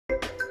Hey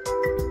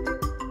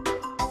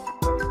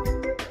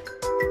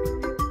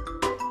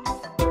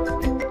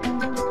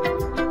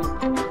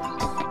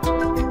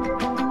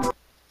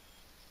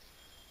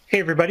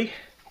everybody,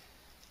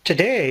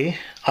 today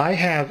I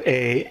have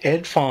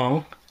a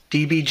Fong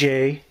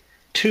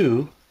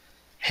DBJ-2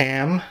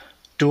 ham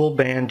dual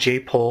band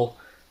J-pole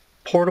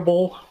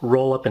portable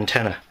roll-up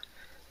antenna.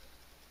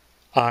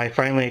 I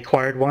finally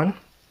acquired one,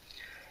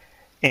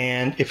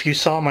 and if you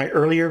saw my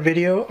earlier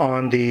video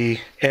on the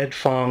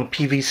Fong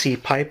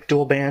PVC pipe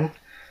dual band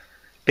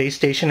base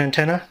station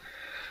antenna,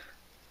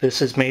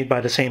 this is made by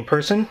the same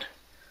person,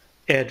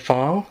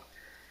 Fong.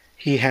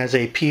 He has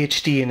a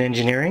PhD in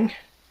engineering,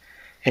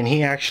 and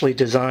he actually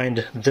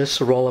designed this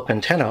roll-up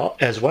antenna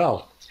as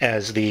well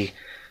as the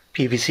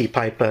PVC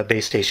pipe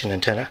base station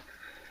antenna.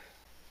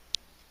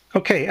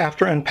 Okay,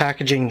 after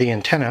unpackaging the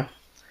antenna,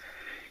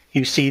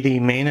 you see the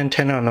main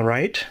antenna on the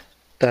right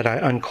that I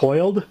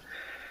uncoiled.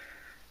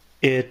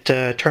 It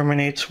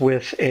terminates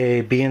with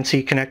a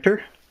BNC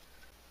connector.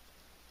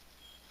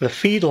 The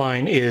feed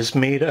line is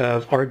made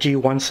of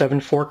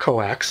RG174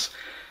 coax.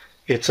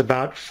 It's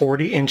about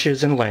 40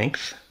 inches in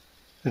length.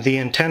 The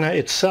antenna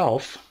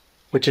itself,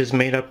 which is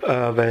made up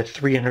of a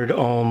 300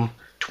 ohm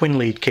twin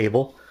lead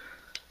cable,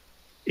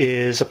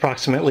 is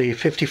approximately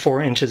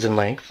 54 inches in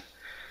length.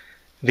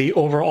 The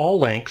overall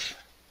length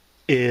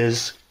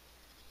is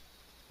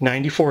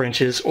 94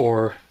 inches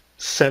or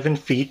 7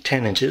 feet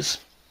 10 inches.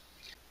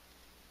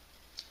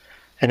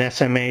 An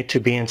SMA to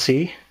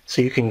BNC,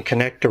 so you can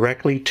connect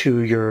directly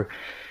to your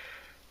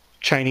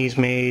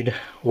Chinese-made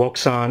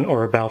Wouxun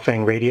or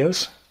Baofeng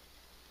radios.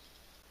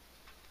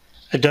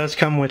 It does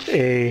come with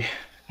a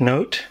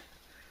note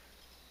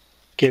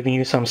giving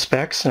you some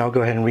specs, and I'll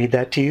go ahead and read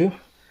that to you.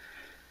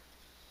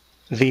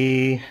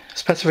 The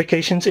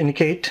specifications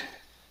indicate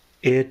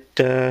it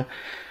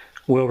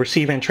will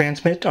receive and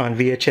transmit on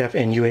VHF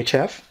and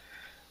UHF,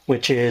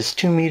 which is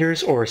 2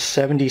 meters or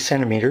 70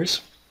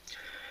 centimeters.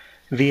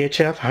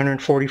 VHF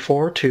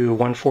 144 to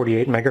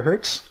 148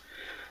 megahertz.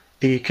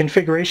 The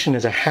configuration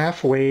is a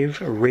half-wave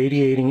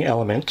radiating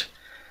element,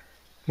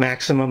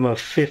 maximum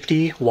of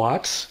 50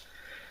 watts.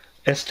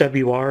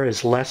 SWR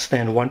is less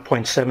than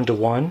 1.7 to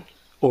 1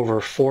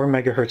 over 4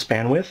 megahertz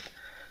bandwidth,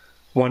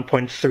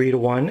 1.3 to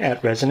 1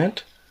 at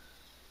resonant.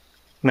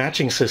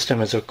 Matching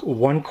system is a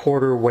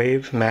 1/4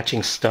 wave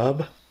matching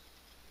stub.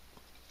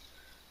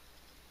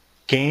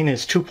 Gain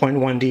is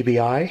 2.1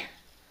 dBi.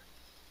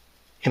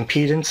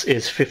 Impedance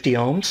is 50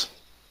 ohms.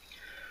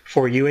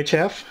 For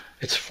UHF,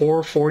 it's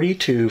 440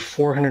 to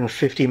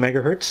 450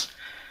 megahertz.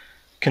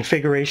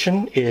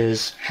 Configuration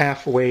is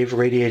half-wave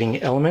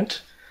radiating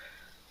element.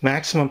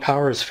 Maximum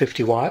power is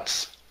 50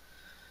 watts.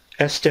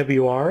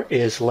 SWR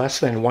is less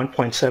than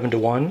 1.7 to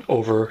 1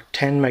 over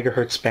 10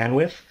 megahertz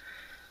bandwidth,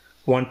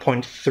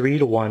 1.3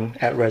 to 1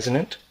 at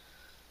resonant.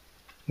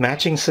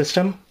 Matching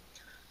system,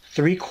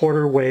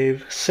 3/4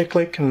 wave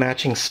cyclic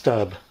matching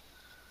stub,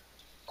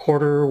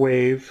 1/4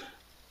 wave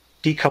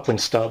decoupling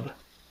stub.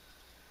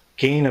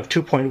 Gain of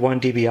 2.1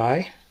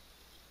 dBi.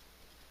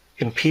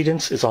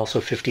 Impedance is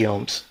also 50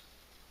 ohms.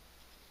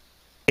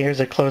 Here's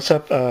a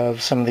close-up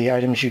of some of the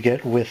items you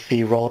get with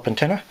the roll-up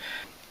antenna.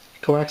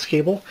 Coax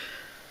cable.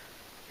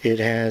 It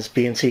has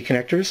BNC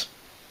connectors.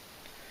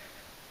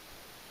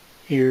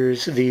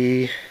 Here's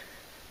the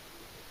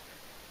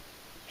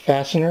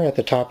fastener at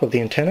the top of the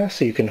antenna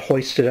so you can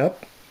hoist it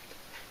up.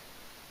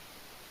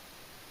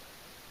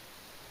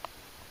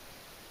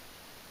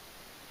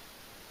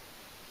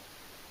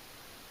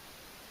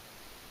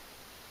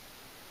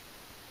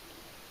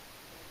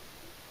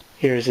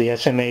 Here's the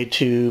SMA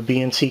to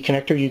BNC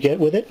connector you get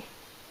with it.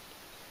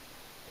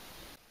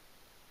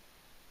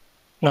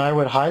 Now I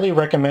would highly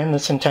recommend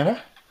this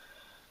antenna.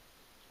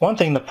 One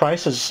thing, the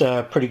price is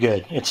pretty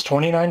good. It's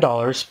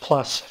 $29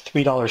 plus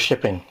 $3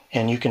 shipping,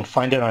 and you can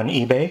find it on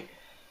eBay.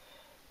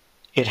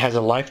 It has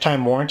a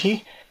lifetime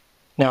warranty.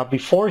 Now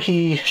before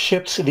he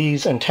ships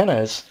these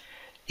antennas,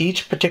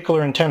 each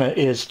particular antenna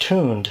is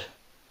tuned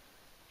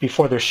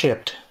before they're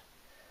shipped,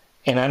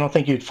 and I don't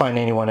think you'd find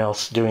anyone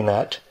else doing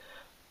that.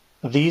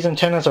 These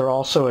antennas are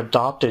also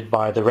adopted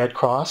by the Red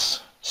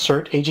Cross,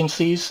 CERT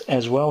agencies,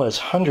 as well as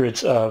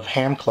hundreds of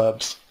ham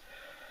clubs.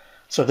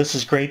 So this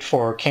is great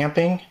for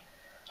camping,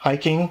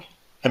 hiking,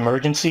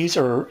 emergencies,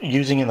 or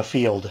using in the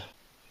field.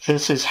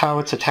 This is how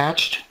it's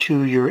attached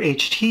to your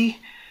HT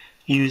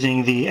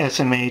using the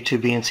SMA to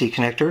BNC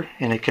connector,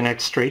 and it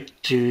connects straight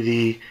to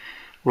the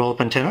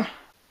roll-up antenna.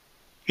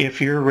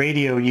 If your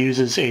radio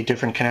uses a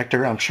different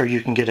connector, I'm sure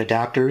you can get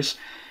adapters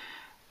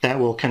that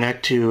will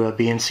connect to a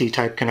BNC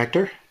type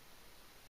connector.